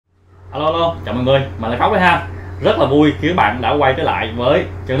Alo, chào mọi người, mình là Khóc đấy ha. Rất là vui khi các bạn đã quay trở lại với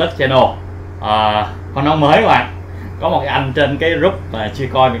Chân Đất Channel. Con nón mới các bạn. Có một cái anh trên cái group Chia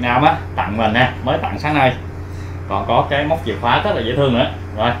Core Việt Nam á tặng mình nè, mới tặng sáng nay. Còn có cái móc chìa khóa rất là dễ thương nữa.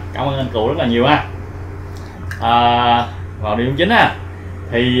 Rồi, cảm ơn anh cụ rất là nhiều ha. Vào điều chính ha.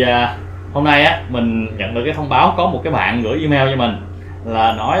 Thì hôm nay á mình nhận được cái thông báo có một cái bạn gửi email cho mình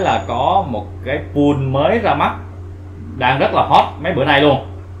là nói là có một cái pool mới ra mắt đang rất là hot mấy bữa nay luôn.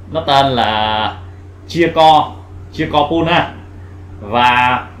 Nó tên là Chia Core Pool ha.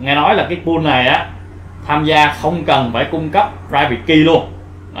 Và nghe nói là cái pool này á tham gia không cần phải cung cấp private key luôn.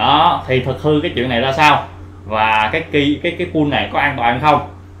 Đó, thì thực hư cái chuyện này ra sao và cái pool này có an toàn không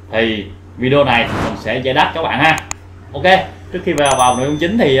thì video này mình sẽ giải đáp các bạn ha. Ok, trước khi vào nội dung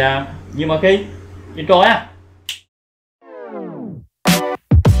chính thì như mọi khi intro á.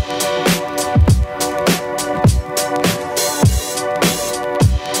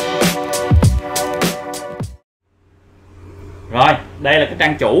 Rồi, đây là cái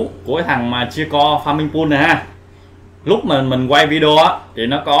trang chủ của cái thằng Chia Core Farming Pool này ha. Lúc mình quay video á thì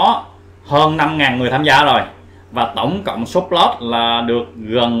nó có hơn 5.000 người tham gia rồi. Và tổng cộng số plot là được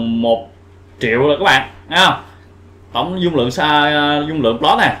gần 1 triệu rồi các bạn. Thấy không? Tổng dung lượng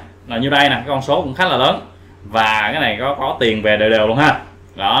plot này là như đây nè, cái con số cũng khá là lớn. Và cái này có tiền về đều luôn ha.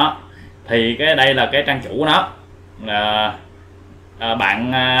 Đó. Thì đây là cái trang chủ của nó.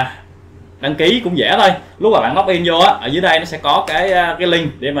 Bạn đăng ký cũng dễ thôi. Lúc mà bạn login vô á, ở dưới đây nó sẽ có cái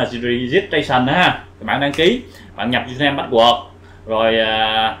link để mà registration đó ha. Bạn đăng ký, bạn nhập username password, rồi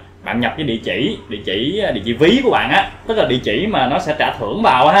bạn nhập cái địa chỉ ví của bạn á, tức là địa chỉ mà nó sẽ trả thưởng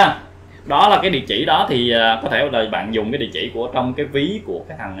vào ha. Đó là cái địa chỉ đó thì có thể là bạn dùng cái địa chỉ của trong cái ví của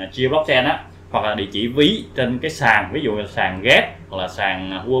cái thằng Chia blockchain á, hoặc là địa chỉ ví trên cái sàn, ví dụ là sàn Get hoặc là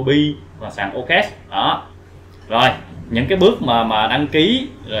sàn Huobi hoặc là sàn OKS đó. Rồi những cái bước mà đăng ký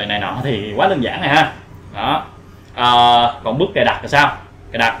rồi này nọ thì quá đơn giản này ha. Đó. Còn bước cài đặt là sao?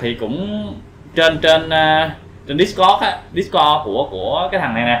 Cài đặt thì cũng trên Discord á, Discord của cái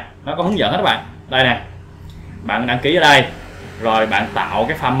thằng này nè, nó có hướng dẫn hết các bạn. Đây nè, bạn đăng ký ở đây, rồi bạn tạo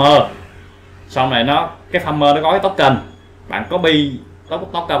cái farmer, xong này cái farmer nó có cái token, bạn copy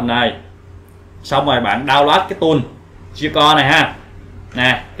token này, xong rồi bạn download cái tool Chia Core này ha.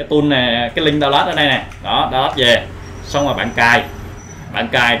 Nè, cái tool này, cái link download ở đây nè, đó, download về, xong rồi bạn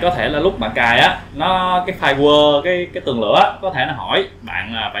cài có thể là lúc bạn cài á, cái firewall, cái tường lửa có thể nó hỏi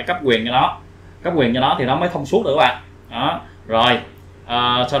bạn phải cấp quyền cho nó thì nó mới thông suốt được các bạn. Đó. Rồi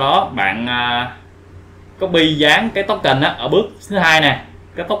sau đó bạn copy dán cái token á ở bước thứ hai nè,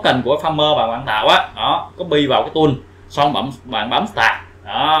 cái token của farmer bạn tạo á, đó, copy vào cái tool, xong bạn bấm start.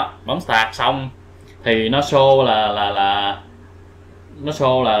 Đó, bấm start xong thì nó show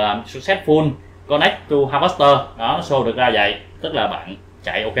là successful connect to harvester. Đó, nó show được ra vậy, tức là bạn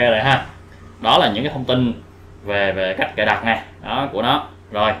chạy ok rồi ha. Đó là những cái thông tin về cách cài đặt này đó của nó.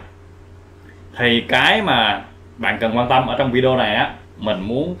 Rồi thì cái mà bạn cần quan tâm ở trong video này á, mình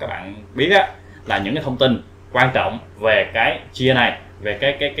muốn các bạn biết á là những cái thông tin quan trọng về cái chia này, về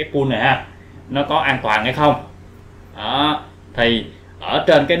cái pool này ha, nó có an toàn hay không. Đó, thì ở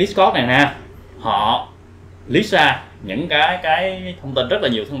trên cái Discord này nè, họ list ra những cái thông tin, rất là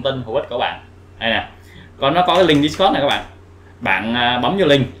nhiều thông tin hữu ích của bạn. Đây nè, còn nó có cái link Discord này các bạn. Bạn bấm vô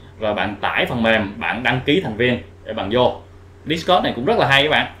link rồi bạn tải phần mềm, bạn đăng ký thành viên để bạn vô. Discord này cũng rất là hay các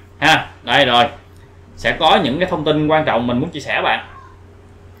bạn ha. Đây rồi, sẽ có những cái thông tin quan trọng mình muốn chia sẻ với bạn.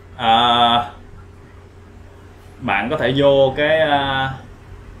 Bạn có thể vô cái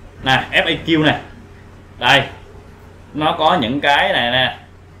nè, FAQ này. Đây, nó có những cái này nè,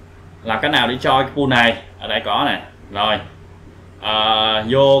 làm cái nào để cho cái pool này, ở đây có nè. Rồi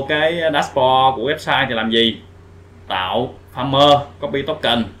vô cái dashboard của website thì làm gì? Tạo farmer, copy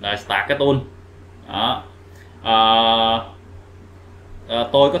token, rồi start cái tool. Đó.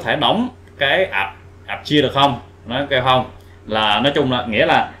 Tôi có thể đóng cái app chia được không? Nó kêu không, là nói chung là nghĩa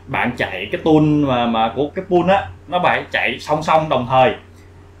là bạn chạy cái tool mà của cái pool á, nó phải chạy song song đồng thời,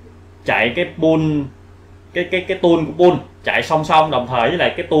 chạy cái pool cái tool của pool chạy song song đồng thời với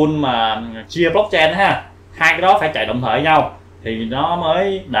lại cái tool mà chia blockchain ha. Hai cái đó phải chạy đồng thời với nhau thì nó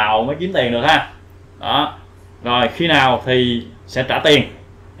mới kiếm tiền được ha. Đó. Rồi khi nào thì sẽ trả tiền.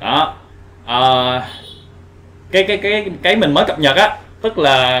 Đó. Cái mình mới cập nhật á, tức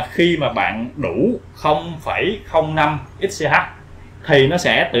là khi mà bạn đủ 0,05 XCH thì nó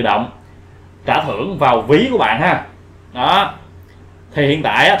sẽ tự động trả thưởng vào ví của bạn ha. Đó. Thì hiện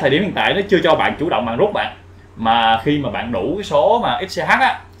tại á, thời điểm hiện tại nó chưa cho bạn chủ động bạn rút bạn, mà khi mà bạn đủ cái số mà XCH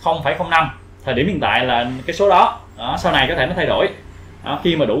á 0,05, thời điểm hiện tại là cái số đó. Đó, sau này có thể nó thay đổi. Đó,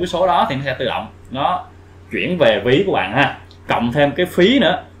 khi mà đủ cái số đó thì nó sẽ tự động nó chuyển về ví của bạn ha. Cộng thêm cái phí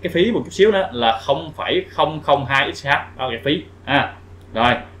nữa cái phí một chút xíu nữa là 0,002 XH, đó là cái phí.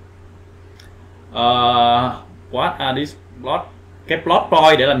 Rồi what are these plot? Cái plot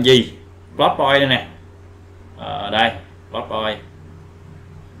point để làm gì? Plot point đây nè, đây plot point,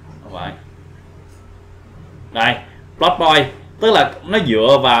 không phải đây plot point, tức là nó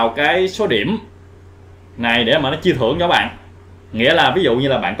dựa vào cái số điểm này để mà nó chia thưởng cho bạn. Nghĩa là ví dụ như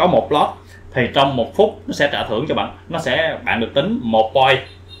là bạn có một plot thì trong 1 phút nó sẽ trả thưởng cho bạn, bạn được tính 1 point.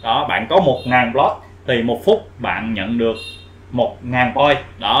 Đó, bạn có 1000 plot thì 1 phút bạn nhận được 1000 point.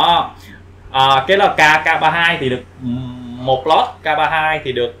 Đó, cái là K32 thì được 1 plot, K32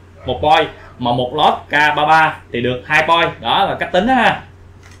 thì được 1 point, mà 1 plot K33 thì được 2 point. Đó là cách tính đó ha.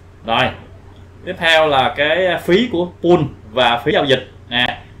 Rồi tiếp theo là cái phí của pool và phí giao dịch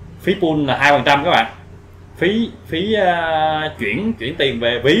nè. Phí pool là 2% các bạn. Phí chuyển tiền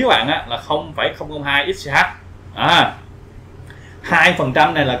về ví các bạn á, là 0,002 XH.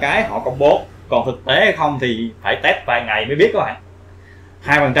 2% này là cái họ công bố, còn thực tế hay không thì phải test vài ngày mới biết các bạn.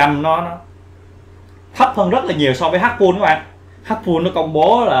 2% nó thấp hơn rất là nhiều so với H-pool các bạn. H-pool nó công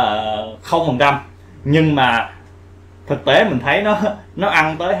bố là 0%, nhưng mà thực tế mình thấy nó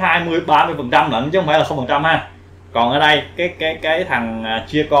ăn tới 20-30% lận chứ không phải là 0% ha. Còn ở đây cái thằng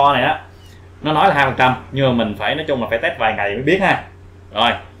Chia Core này á, nó nói là 2%, nhưng mà mình phải nói chung là phải test vài ngày mới biết ha.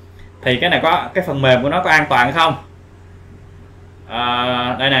 Rồi thì cái này có cái phần mềm của nó có an toàn hay không?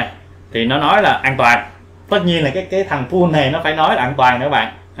 Đây nè, thì nó nói là an toàn. Tất nhiên là cái thằng pool này nó phải nói là an toàn nữa các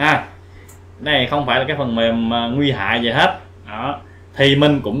bạn ha. Này không phải là cái phần mềm nguy hại gì hết. Đó, thì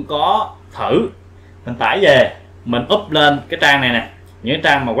mình cũng có thử, mình tải về, mình up lên cái trang này nè, những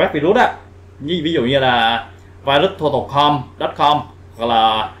trang mà web virus á, ví dụ như là virustotal.com hoặc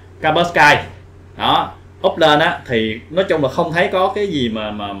là Kaspersky. Đó, up lên á thì nói chung là không thấy có cái gì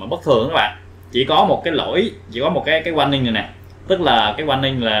mà bất thường các bạn. Chỉ có một cái lỗi, chỉ có một cái warning này nè, tức là cái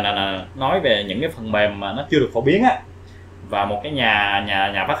warning là nói về những cái phần mềm mà nó chưa được phổ biến á, và một cái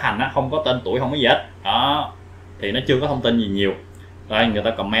nhà phát hành á, không có tên tuổi, không có gì hết. Đó thì nó chưa có thông tin gì nhiều. Rồi người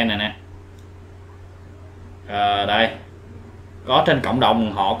ta comment này nè, đây có trên cộng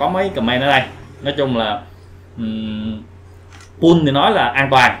đồng họ có mấy comment ở đây. Nói chung là pool thì nói là an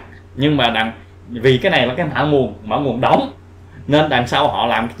toàn, nhưng mà vì cái này là cái mã nguồn đóng, nên đằng sau họ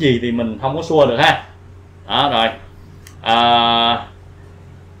làm cái gì thì mình không có sure được ha. Đó rồi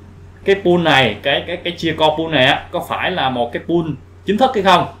cái pool này, cái Chia Core Pool này á, có phải là một cái pool chính thức hay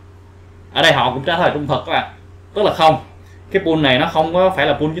không? Ở đây họ cũng trả lời trung thực các bạn, tức là không. Cái pool này nó không có phải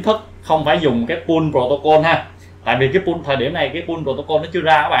là pool chính thức, không phải dùng cái pool protocol ha. Tại vì cái pool thời điểm này cái pool protocol nó chưa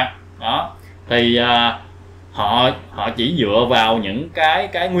ra các bạn. Đó thì họ chỉ dựa vào những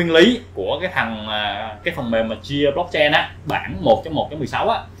cái nguyên lý của cái phần mềm mà chia blockchain á, bản 1.1.16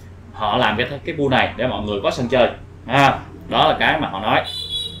 á, họ làm cái pool này để mọi người có sân chơi. Đó là cái mà họ nói.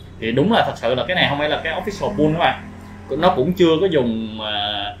 Thì đúng là thật sự là cái này không phải là cái official pool các bạn, nó cũng chưa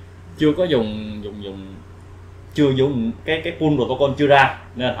dùng cái pool protocol chưa ra,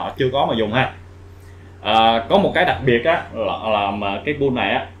 nên họ chưa có mà dùng ha. Có một cái đặc biệt á, là mà cái pool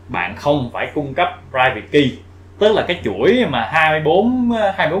này á, bạn không phải cung cấp private key, tức là cái chuỗi mà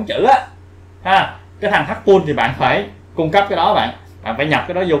 24 chữ á ha. Cái thằng hack pool thì bạn phải cung cấp cái đó, bạn phải nhập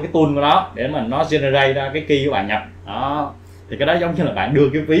cái đó vô cái tool của nó để mà nó generate ra cái key của bạn nhập. Đó thì cái đó giống như là bạn đưa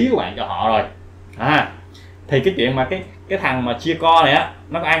cái ví của bạn cho họ rồi. Thì cái chuyện mà cái thằng mà Chia Core này á,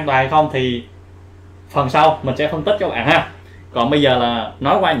 nó có an toàn hay không thì phần sau mình sẽ phân tích cho bạn ha. Còn bây giờ là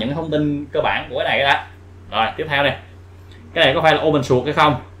nói qua những thông tin cơ bản của cái này đã. Rồi tiếp theo đây, cái này có phải là open source hay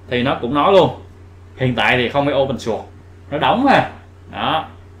không thì nó cũng nói luôn. Hiện tại thì không phải open source, nó đóng ha. Đó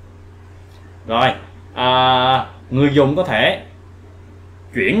rồi người dùng có thể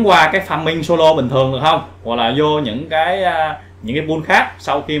chuyển qua cái farming solo bình thường được không, hoặc là vô những cái pool khác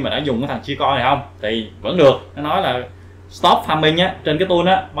sau khi mà đã dùng cái thằng Chia Core này không, thì vẫn được. Nó nói là stop farming á, trên cái tool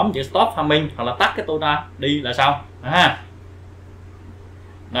á, bấm chữ stop farming hoặc là tắt cái tool ra đi là xong ha.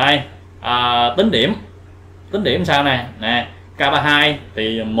 Đây tính điểm sao này nè, K32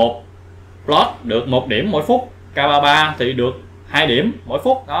 thì một plot được 1 điểm mỗi phút, K33 thì được 2 điểm mỗi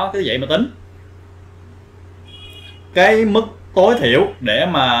phút. Đó, cái vậy mà tính cái mức tối thiểu để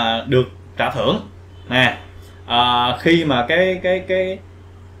mà được trả thưởng nè. Khi mà cái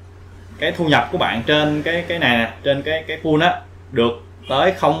thu nhập của bạn trên cái này nè, trên cái pool á, được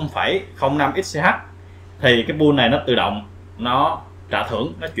tới 0,05 XCH thì cái pool này nó tự động nó trả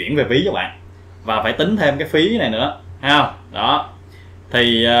thưởng, nó chuyển về ví cho bạn, và phải tính thêm cái phí này nữa ha. Đó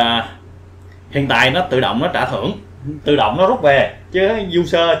thì hiện tại nó tự động nó trả thưởng, tự động nó rút về, chứ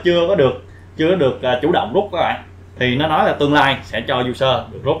user chưa có được chủ động rút các bạn. Thì nó nói là tương lai sẽ cho user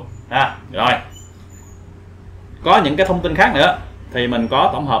được rút ha. Rồi có những cái thông tin khác nữa, thì mình có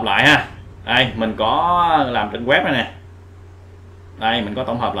tổng hợp lại ha. Đây mình có làm trên web này nè, đây mình có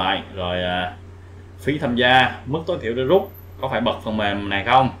tổng hợp lại rồi. Phí tham gia, mức tối thiểu để rút, có phải bật phần mềm này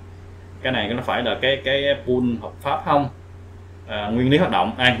không, cái này nó phải là cái pool hợp pháp không, nguyên lý hoạt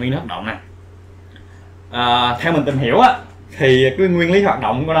động, nguyên lý hoạt động này. Theo mình tìm hiểu á, thì cái nguyên lý hoạt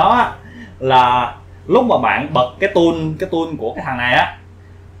động của nó á, là lúc mà bạn bật cái tool của cái thằng này á,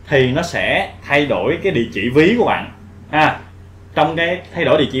 thì nó sẽ thay đổi cái địa chỉ ví của bạn ha. Trong cái thay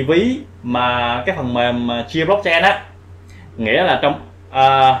đổi địa chỉ ví mà cái phần mềm chia blockchain á, nghĩa là trong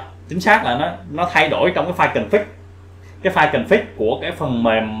chính xác là nó thay đổi trong cái file config. Cái file config của cái phần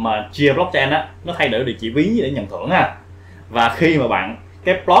mềm mà chia blockchain á, nó thay đổi địa chỉ ví để nhận thưởng ha. Và khi mà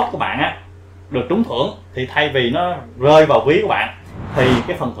cái plot của bạn á được trúng thưởng, thì thay vì nó rơi vào ví của bạn, thì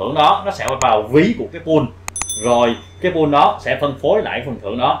cái phần thưởng đó nó sẽ vào ví của cái pool, rồi cái pool đó sẽ phân phối lại phần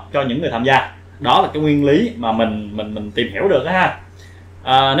thưởng đó cho những người tham gia. Đó là cái nguyên lý mà mình tìm hiểu được đó ha.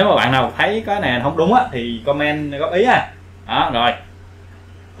 Nếu mà bạn nào thấy cái này không đúng á, thì comment góp ý ha. Đó rồi,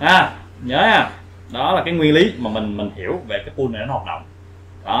 nhớ ha, đó là cái nguyên lý mà mình hiểu về cái pool này nó hoạt động.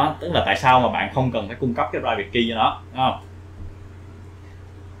 Đó tức là tại sao mà bạn không cần phải cung cấp cái private key cho nó, đúng không?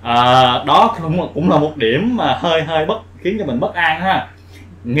 Đó cũng là một điểm mà hơi khiến cho mình bất an ha.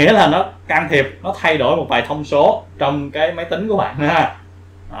 Nghĩa là nó can thiệp, nó thay đổi một vài thông số trong cái máy tính của bạn ha.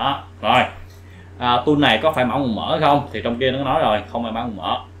 Đó rồi, tool này có phải mã nguồn mở không, thì trong kia nó nói rồi không phải mã nguồn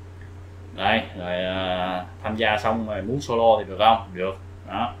mở. Đây rồi, tham gia xong rồi muốn solo thì được không? Được.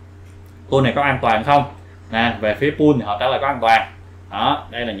 Đó, tool này có an toàn không nè, về phía pool thì họ trả lời có an toàn. Đó,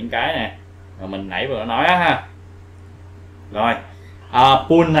 đây là những cái này mà mình nãy vừa nói đó ha. Rồi,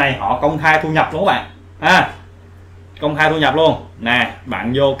 pool này họ công khai thu nhập luôn các bạn công khai thu nhập luôn nè.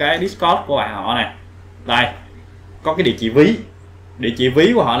 Bạn vô cái Discord của bạn họ nè, đây có cái địa chỉ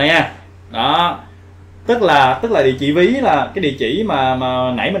ví của họ này nha. Đó tức là địa chỉ ví là cái địa chỉ mà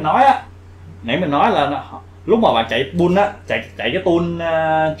nãy mình nói á. Nãy mình nói là lúc mà bạn chạy pool á, chạy cái tool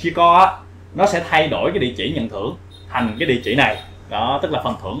Chia Core á, nó sẽ thay đổi cái địa chỉ nhận thưởng thành cái địa chỉ này. Đó tức là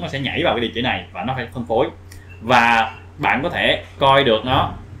phần thưởng nó sẽ nhảy vào cái địa chỉ này và nó phải phân phối. Và bạn có thể coi được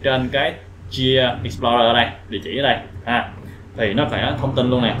nó trên cái Chia Explorer ở đây, địa chỉ ở đây thì nó phải thông tin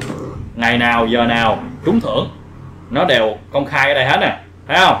luôn nè, ngày nào giờ nào trúng thưởng nó đều công khai ở đây hết nè,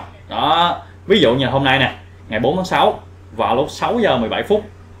 thấy không? Đó, ví dụ như hôm nay nè, ngày 4 tháng 6 vào lúc 6 giờ 17 phút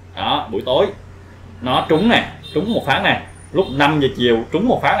đó, buổi tối nó trúng nè, trúng một phát nè, lúc 5 giờ chiều trúng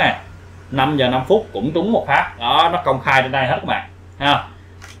một phát nè, 5 giờ 5 phút cũng trúng một phát. Đó, nó công khai trên đây hết các bạn ha.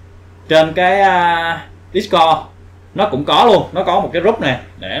 Trên cái Discord nó cũng có luôn, nó có một cái group này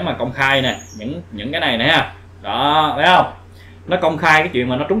để mà công khai nè những cái này nè ha. Đó thấy không, nó công khai cái chuyện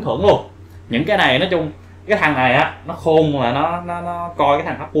mà nó trúng thưởng luôn. Những cái này nói chung cái thằng này á, nó khôn là nó coi cái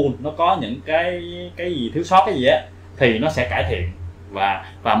thằng hack pool nó có những cái gì thiếu sót cái gì á, thì nó sẽ cải thiện.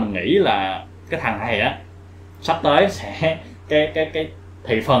 Và mình nghĩ là cái thằng này á sắp tới sẽ cái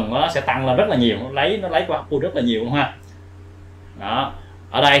thị phần của nó sẽ tăng lên rất là nhiều, nó lấy qua hack pool rất là nhiều luôn ha. Đó,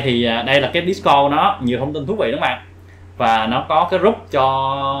 ở đây thì đây là cái Discord, nó nhiều thông tin thú vị đúng không bạn, và nó có cái group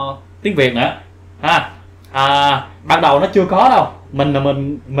cho tiếng Việt nữa ha. Ban đầu nó chưa có đâu,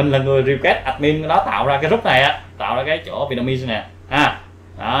 mình là người request admin nó tạo ra cái group này á, tạo ra cái chỗ Vietnamese nè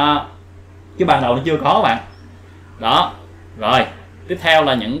đó, chứ ban đầu nó chưa có các bạn. Đó rồi, tiếp theo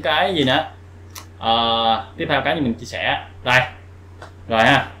là những cái gì nữa, tiếp theo cái như mình chia sẻ đây rồi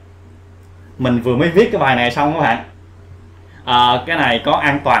ha. Mình vừa mới viết cái bài này xong các bạn. Cái này có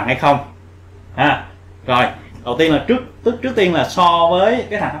an toàn hay không ha. Rồi đầu tiên là trước tiên là so với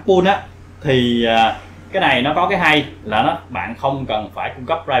cái thằng hack pool á, thì cái này nó có cái hay là bạn không cần phải cung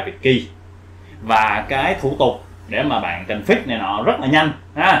cấp private key, và cái thủ tục để mà bạn config này nọ rất là nhanh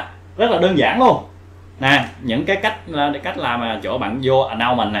ha, rất là đơn giản luôn nè. Những cái cách làm chỗ bạn vô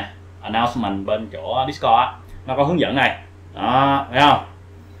announcement bên chỗ Discord á, nó có hướng dẫn này đó, thấy không?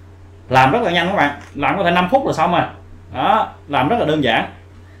 Làm rất là nhanh các bạn, làm có thể 5 phút là xong rồi đó, làm rất là đơn giản.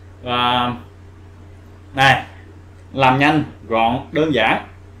 Và này, làm nhanh gọn đơn giản,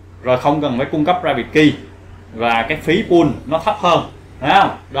 rồi không cần phải cung cấp private key, và cái phí pool nó thấp hơn, thấy không?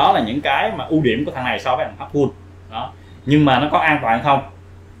 Đó là những cái mà ưu điểm của thằng này so với thằng hack pool đó. Nhưng mà nó có an toàn không?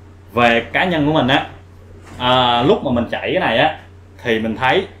 Về cá nhân của mình á, lúc mà mình chạy cái này á, thì mình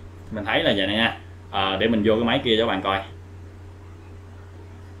thấy là vậy này nha. Để mình vô cái máy kia cho các bạn coi.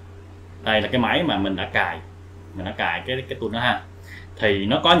 Đây là cái máy mà mình đã cài cái tool đó ha. Thì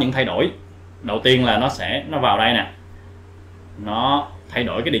nó có những thay đổi. Đầu tiên là nó vào đây nè, nó thay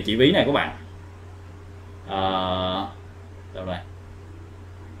đổi cái địa chỉ ví này của bạn. Đâu đây,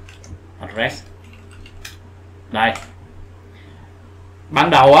 address đây. Ban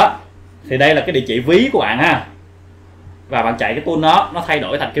đầu á thì đây là cái địa chỉ ví của bạn ha. và bạn chạy cái pool nó thay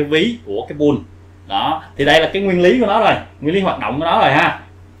đổi thành cái ví của cái pool đó. Thì đây là cái nguyên lý của nó rồi, nguyên lý hoạt động của nó rồi ha,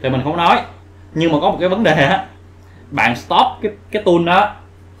 thì mình không nói. Nhưng mà có một cái vấn đề á, bạn stop cái tool đó,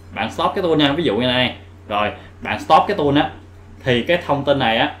 bạn stop cái tool nha, ví dụ như này, rồi bạn stop cái tool á, thì cái thông tin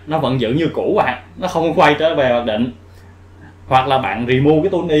này á nó vẫn giữ như cũ bạn, nó không quay trở về mặc định. Hoặc là bạn remove cái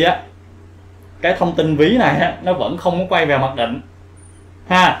tool đi á, cái thông tin ví này á nó vẫn không có quay về mặc định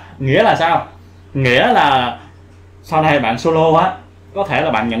ha. Nghĩa là sao? Nghĩa là sau này bạn solo á, có thể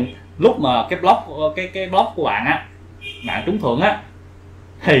là bạn nhận lúc mà cái block của bạn á, bạn trúng thưởng á,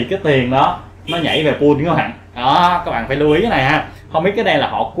 thì cái tiền đó nó nhảy về pool các bạn. Đó, các bạn phải lưu ý cái này ha. Không biết cái này là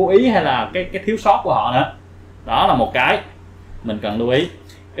họ cố ý hay là cái thiếu sót của họ nữa. Đó là một cái mình cần lưu ý.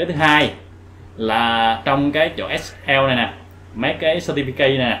 Cái thứ hai là trong cái chỗ SL này nè, mấy cái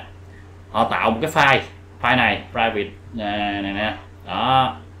certificate nè, họ tạo một cái file này private này nè.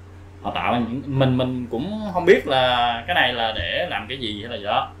 Đó, họ tạo những mình cũng không biết là cái này là để làm cái gì hay là gì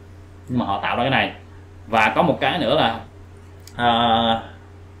đó, nhưng mà họ tạo ra cái này. Và có một cái nữa là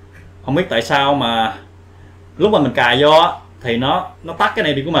không biết tại sao mà lúc mà mình cài vô á, thì nó tắt cái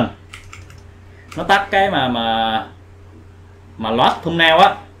này đi của mình, nó tắt cái mà load thumbnail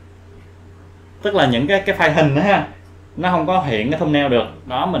á, tức là những cái file hình đó ha, nó không có hiện cái thumbnail được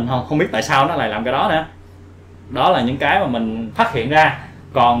đó. Mình không biết tại sao nó lại làm cái đó nữa. Đó là những cái mà mình phát hiện ra.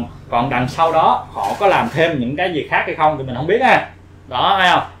 Còn đằng sau đó họ có làm thêm những cái gì khác hay không thì mình không biết ha. Đó, thấy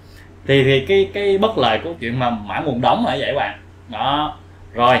không? Thì cái bất lợi của chuyện mà mã nguồn đóng là vậy các bạn. Đó.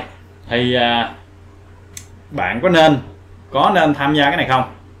 Rồi thì bạn có nên tham gia cái này không?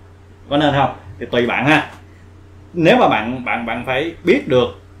 Có nên không? Thì tùy bạn ha. Nếu mà bạn phải biết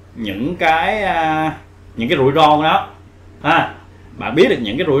được những cái rủi ro của nó ha, bạn biết được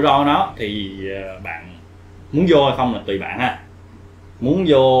những cái rủi ro của nó thì bạn muốn vô hay không là tùy bạn ha. Muốn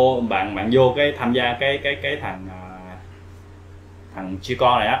vô bạn vô cái tham gia cái thằng Chia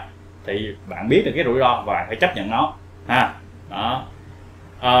Core này á, thì bạn biết được cái rủi ro và bạn phải chấp nhận nó ha. Đó.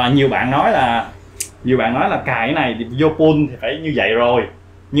 Nhiều bạn nói là cài cái này thì vô pool thì phải như vậy rồi,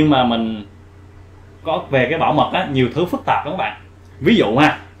 nhưng mà mình có về cái bảo mật á, nhiều thứ phức tạp lắm các bạn. Ví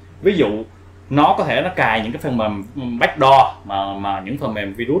dụ nó có thể nó cài những cái phần mềm backdoor mà những phần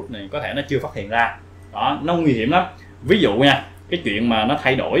mềm virus này có thể nó chưa phát hiện ra. Đó, nó nguy hiểm lắm. Ví dụ nha, cái chuyện mà nó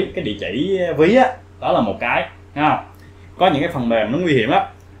thay đổi cái địa chỉ ví á, đó là một cái, thấy không? Có những cái phần mềm nó nguy hiểm lắm.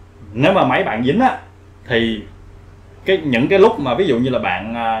 Nếu mà máy bạn dính á, thì những cái lúc mà ví dụ như là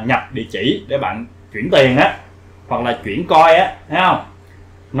bạn nhập địa chỉ để bạn chuyển tiền á, hoặc là chuyển coin á, thấy không?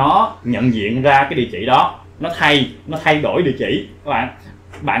 Nó nhận diện ra cái địa chỉ đó, nó thay đổi địa chỉ các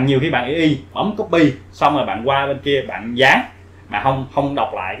bạn nhiều khi bạn bấm copy xong rồi bạn qua bên kia bạn dán, bạn không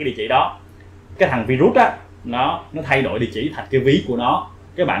đọc lại cái địa chỉ đó, cái thằng virus á nó thay đổi địa chỉ thành cái ví của nó,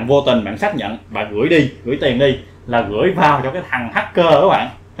 cái bạn vô tình bạn xác nhận, bạn gửi tiền đi là gửi vào cho cái thằng hacker các bạn,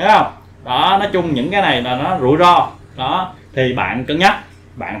 thấy không? Đó, nói chung những cái này là nó rủi ro đó, thì bạn cân nhắc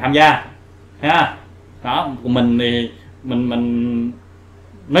bạn tham gia ha. Đó, mình thì mình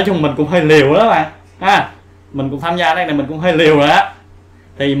nói chung mình cũng hơi liều đó bạn ha, mình cũng tham gia đây này, mình cũng hơi liều rồi đó,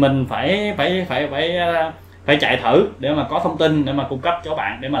 thì mình phải chạy thử để mà có thông tin để mà cung cấp cho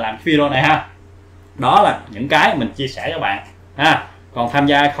bạn để mà làm video này ha. Đó là những cái mình chia sẻ cho bạn ha, còn tham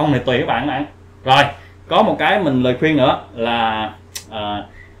gia không thì tùy các bạn. Rồi có một cái mình lời khuyên nữa là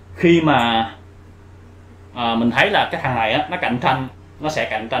khi mà mình thấy là cái thằng này á, nó sẽ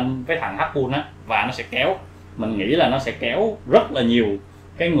cạnh tranh với thằng Pool á, và nó sẽ kéo, mình nghĩ là nó sẽ kéo rất là nhiều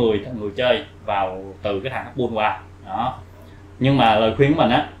cái người chơi vào từ cái thằng Pool qua đó. Nhưng mà lời khuyên của mình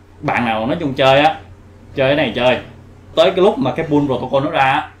á, bạn nào nói chung chơi cái này chơi tới cái lúc mà cái pool protocol nó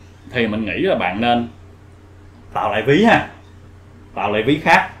ra á, thì mình nghĩ là bạn nên tạo lại ví ha, tạo lại ví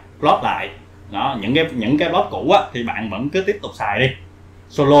khác, plot lại đó. Những cái plot cũ á thì bạn vẫn cứ tiếp tục xài đi,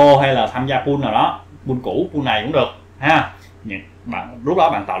 solo hay là tham gia pool nào đó, pool cũ pool này cũng được ha. Lúc đó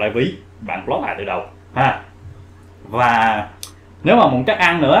bạn tạo lại ví, bạn plot lại từ đầu ha. Và nếu mà muốn chắc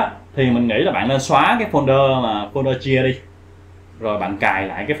ăn nữa thì mình nghĩ là bạn nên xóa cái folder chia đi, rồi bạn cài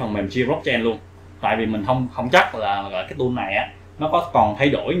lại cái phần mềm chia blockchain luôn. Tại vì mình không chắc là cái tool này á nó có còn thay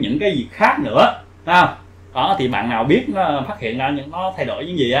đổi những cái gì khác nữa, thấy không? Đó, thì bạn nào biết nó phát hiện ra nó thay đổi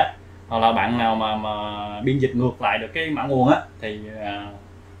những gì á, hoặc là bạn nào mà biên dịch ngược lại được cái mã nguồn á, thì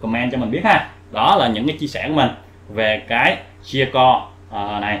comment cho mình biết ha. Đó là những cái chia sẻ của mình về cái Chia Core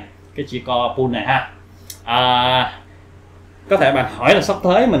này, cái Chia Core Pool này ha. Có thể bạn hỏi là sắp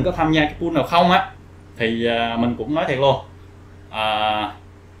tới mình có tham gia cái pool nào không á, thì mình cũng nói thiệt luôn,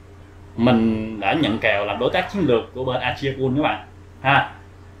 mình đã nhận kèo làm đối tác chiến lược của bên Chia Pool các bạn ha.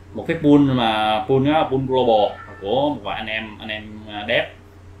 Một cái pool pool global của một vài anh em dev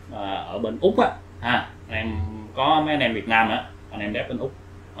ở bên Úc á ha, anh em có mấy anh em Việt Nam nữa, anh em dev bên Úc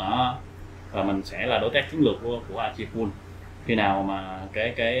đó, và mình sẽ là đối tác chiến lược của Chia Core Pool. Khi nào mà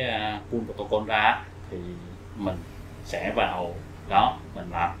cái pool protocol ra thì mình sẽ vào đó mình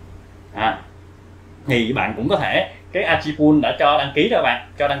làm. Thì bạn cũng có thể, cái Chia Core Pool đã cho đăng ký rồi, bạn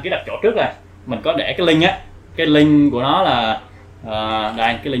cho đăng ký đặt chỗ trước rồi, mình có để cái link á, cái link của nó là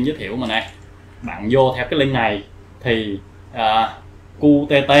đây, cái link giới thiệu mà này, bạn vô theo cái link này thì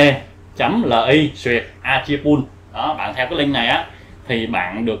qtt.li/Chia Core Pool đó, bạn theo cái link này á thì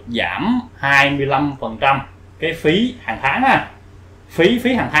bạn được giảm 25% cái phí hàng tháng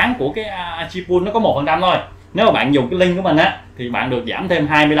phí hàng tháng của cái Chia Core Pool nó có 1% thôi. Nếu mà bạn dùng cái link của mình á thì bạn được giảm thêm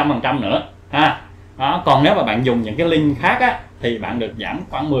 25% nữa đó. Còn nếu mà bạn dùng những cái link khác á thì bạn được giảm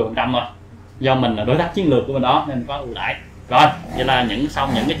khoảng 10% thôi, do mình là đối tác chiến lược của mình đó nên có ưu đãi. Rồi, vậy là xong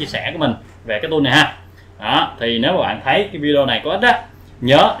những cái chia sẻ của mình về cái tool này ha. Đó, thì nếu mà bạn thấy cái video này có ích á,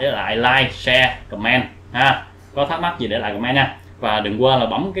 nhớ để lại like, share, comment ha. Có thắc mắc gì để lại comment nha. Và đừng quên là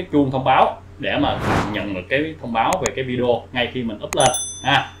bấm cái chuông thông báo để mà nhận được cái thông báo về cái video ngay khi mình up lên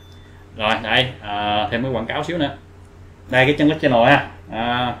ha. Rồi đây, thêm cái quảng cáo xíu nữa. Đây cái chân cái channel ha.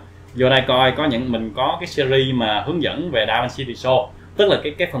 Vô đây coi, mình có cái series mà hướng dẫn về DaVinci Resolve, tức là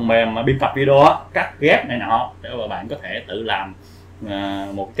cái phần mềm mà biên tập video á, cắt ghép này nọ để mà bạn có thể tự làm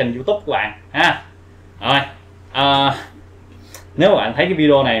một kênh YouTube của bạn ha. Rồi, nếu mà bạn thấy cái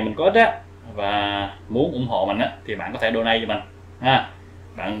video này mình có ích á và muốn ủng hộ mình á thì bạn có thể donate cho mình ha.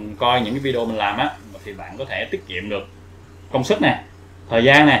 Bạn coi những cái video mình làm á thì bạn có thể tiết kiệm được công sức nè, thời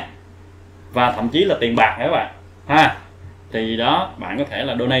gian nè, và thậm chí là tiền bạc nữa các bạn ha. Thì đó, bạn có thể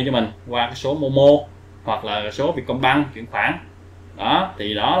là donate cho mình qua cái số Momo hoặc là số Vietcombank chuyển khoản đó,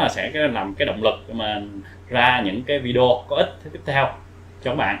 thì đó là sẽ làm cái động lực để mà ra những cái video có ích tiếp theo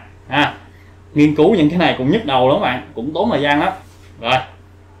cho các bạn ha. Nghiên cứu những cái này cũng nhức đầu lắm các bạn, cũng tốn thời gian lắm. Rồi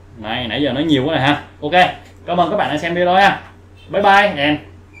này, nãy giờ nói nhiều quá này ha. Ok, cảm ơn các bạn đã xem video nha. Bye bye and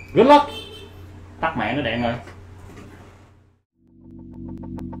good luck. Tắt mạng nó đèn rồi.